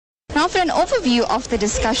Now for an overview of the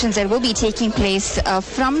discussions that will be taking place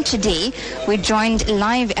from today, we're joined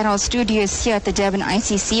live at our studios here at the Durban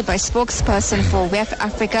ICC by spokesperson for WEF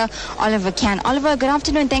Africa, Oliver Cann. Oliver, good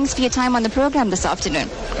afternoon. Thanks for your time on the program this afternoon.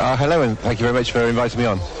 Hello, and thank you very much for inviting me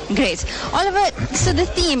on. Great. Oliver, so the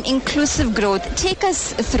theme, inclusive growth, take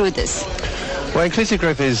us through this. Well, inclusive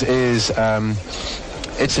growth is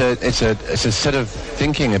it's a set of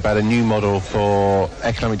thinking about a new model for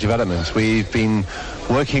economic development. We've been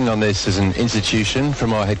working on this as an institution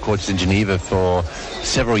from our headquarters in Geneva for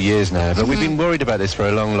several years now, but we've been worried about this for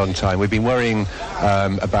a long, long time. We've been worrying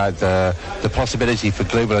about the possibility for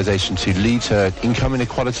globalization to lead to income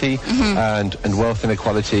inequality and wealth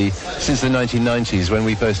inequality since the 1990s, when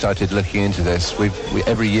we first started looking into this.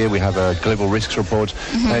 Every year we have a global risks report,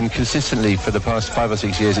 and consistently for the past 5 or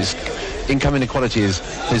 6 years, income inequality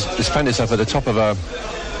has found itself at the top of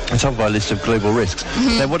our list of global risks.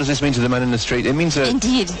 Now, what does this mean to the man in the street? It means that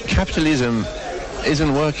capitalism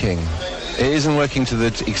isn't working. It isn't working to the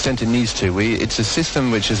extent it needs to. It's a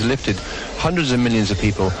system which has lifted hundreds of millions of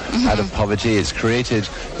people out of poverty. It's created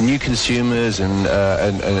new consumers and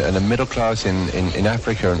a middle class in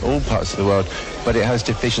Africa and all parts of the world, but it has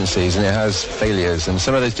deficiencies and it has failures. And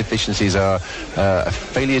some of those deficiencies are a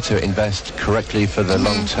failure to invest correctly for the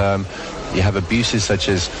long term. You have abuses such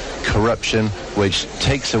as corruption, which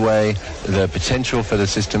takes away the potential for the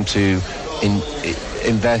system to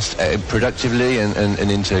invest productively and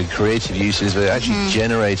into creative uses that actually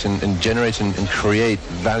generate and create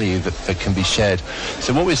value that can be shared.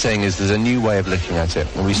 So what we're saying is there's a new way of looking at it,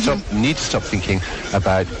 and we need to stop thinking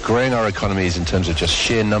about growing our economies in terms of just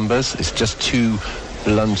sheer numbers. It's just too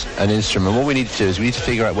blunt an instrument. What we need to do is we need to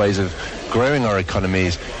figure out ways of growing our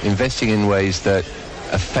economies, investing in ways that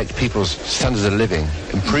affect people's standards of living,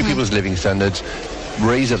 improve people's living standards,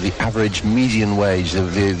 raise up the average median wage,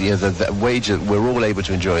 the wage that we're all able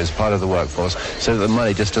to enjoy as part of the workforce, so that the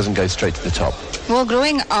money just doesn't go straight to the top. Well,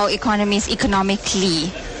 growing our economies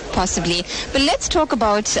economically, possibly. But let's talk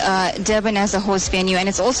about Durban as a host venue, and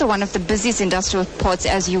it's also one of the busiest industrial ports,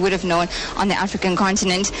 as you would have known, on the African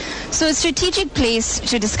continent. So a strategic place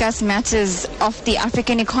to discuss matters of the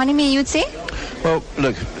African economy, you'd say? Well,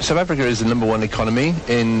 look, South Africa is the #1 economy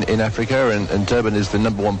in Africa, and Durban is the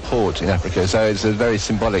 #1 port in Africa, so it's a very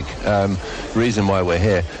symbolic reason why we're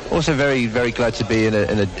here. Also very, very glad to be in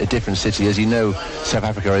a different city. As you know, South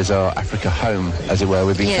Africa is our Africa home, as it were.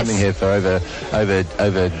 We've been coming here for over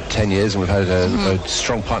 10 years, and we've had a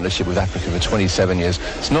strong partnership with Africa for 27 years.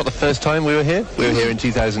 It's not the first time we were here. We were here in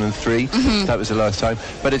 2003. That was the last time.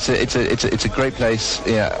 But it's a great place.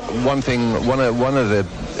 Yeah, one of the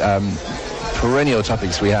perennial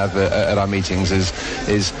topics we have at our meetings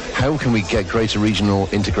is how can we get greater regional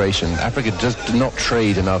integration. Africa does not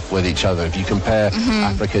trade enough with each other. If you compare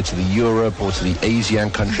Africa to the Europe or to the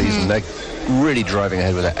ASEAN countries, and they're really driving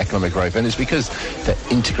ahead with their economic growth, and it's because they're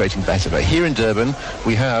integrating better. But here in Durban,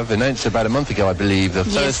 we have announced about a month ago, I believe, the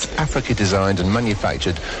first Africa-designed and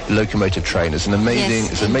manufactured locomotive train. It's an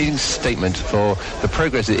amazing statement for the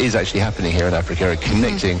progress that is actually happening here in Africa,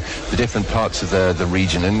 connecting the different parts of the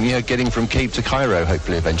region, and getting from Cape to Cairo,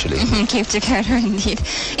 hopefully, eventually. Cape to Cairo, indeed.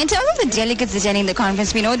 In terms of the delegates attending the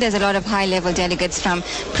conference, we know there's a lot of high-level delegates, from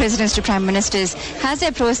presidents to prime ministers. Has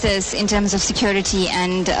their process in terms of security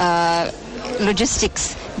and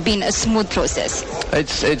logistics been a smooth process?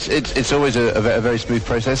 It's always a very smooth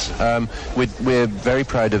process. We're very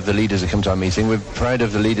proud of the leaders that come to our meeting. We're proud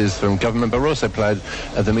of the leaders from government, but we're also proud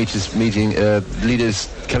of the leaders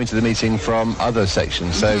coming to the meeting from other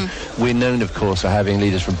sections. So we're known, of course, for having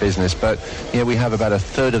leaders from business, but we have about a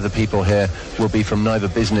third of the people here will be from neither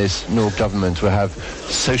business nor government. We'll have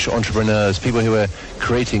social entrepreneurs, people who are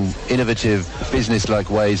creating innovative business-like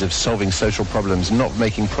ways of solving social problems, not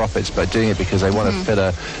making profits, but doing it because they want to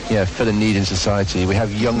fill a need in society. We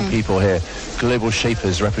have young people here, global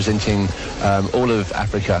shapers representing all of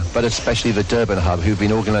Africa, but especially the Durban Hub, who've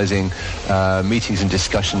been organising meetings and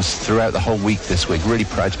discussions throughout the whole week this week. Really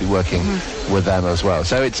proud to be working with them as well.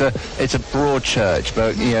 So it's a broad church,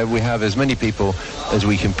 but we have as many people as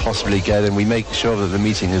we can possibly get, and we make sure that the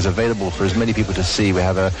meeting is available for as many people to see.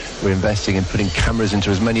 We're investing in putting cameras into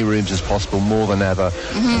as many rooms as possible, more than ever.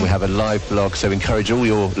 And we have a live blog, so encourage all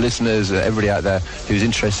your listeners, everybody out there who's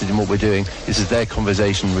interested in what we're doing. This is their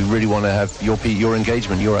conversation. We really want to have your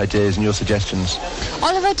engagement, your ideas and your suggestions.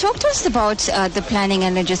 Oliver, talk to us about the planning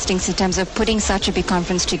and logistics in terms of putting such a big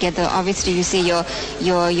conference together. Obviously, you say your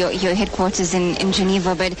headquarters in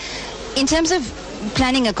Geneva, but in terms of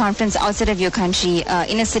planning a conference outside of your country,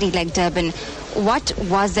 in a city like Durban, what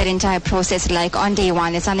was that entire process like on day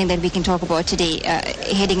one? It's something that we can talk about today,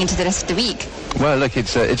 heading into the rest of the week. Well, look,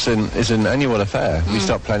 it's an annual affair. We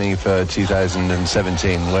start planning for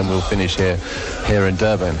 2017 when we'll finish here in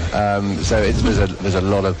Durban. So there's a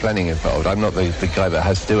lot of planning involved. I'm not the guy that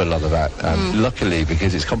has to do a lot of that, luckily,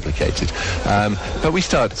 because it's complicated. But we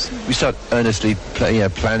start earnestly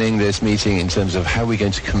planning this meeting in terms of how we're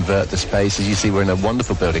going to convert the space. As you see, we're in a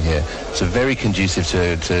wonderful building here. So very conducive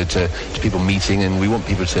to people meeting, and we want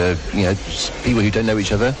people to, people who don't know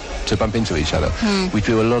each other to bump into each other. We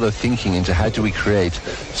do a lot of thinking into how do we create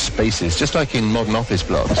spaces, just like in modern office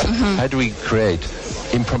blocks. How do we create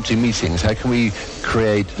impromptu meetings? How can we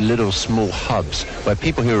create little small hubs where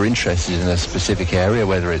people who are interested in a specific area,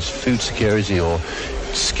 whether it's food security or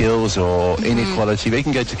skills or inequality, they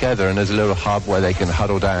can go together, and there's a little hub where they can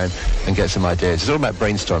huddle down and get some ideas. It's all about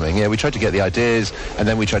brainstorming. We try to get the ideas, and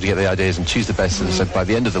then we try to get the ideas and choose the best. And so by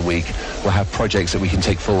the end of the week, we'll have projects that we can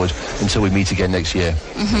take forward until we meet again next year.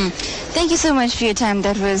 Thank you so much for your time.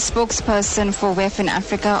 That was spokesperson for WEF in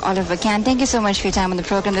Africa, Oliver Cann. Thank you so much for your time on the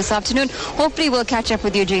program this afternoon. Hopefully we'll catch up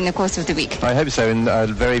with you during the course of the week. I hope so, and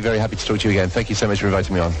very, very happy to talk to you again. Thank you so much for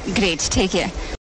inviting me on. Great. Take care.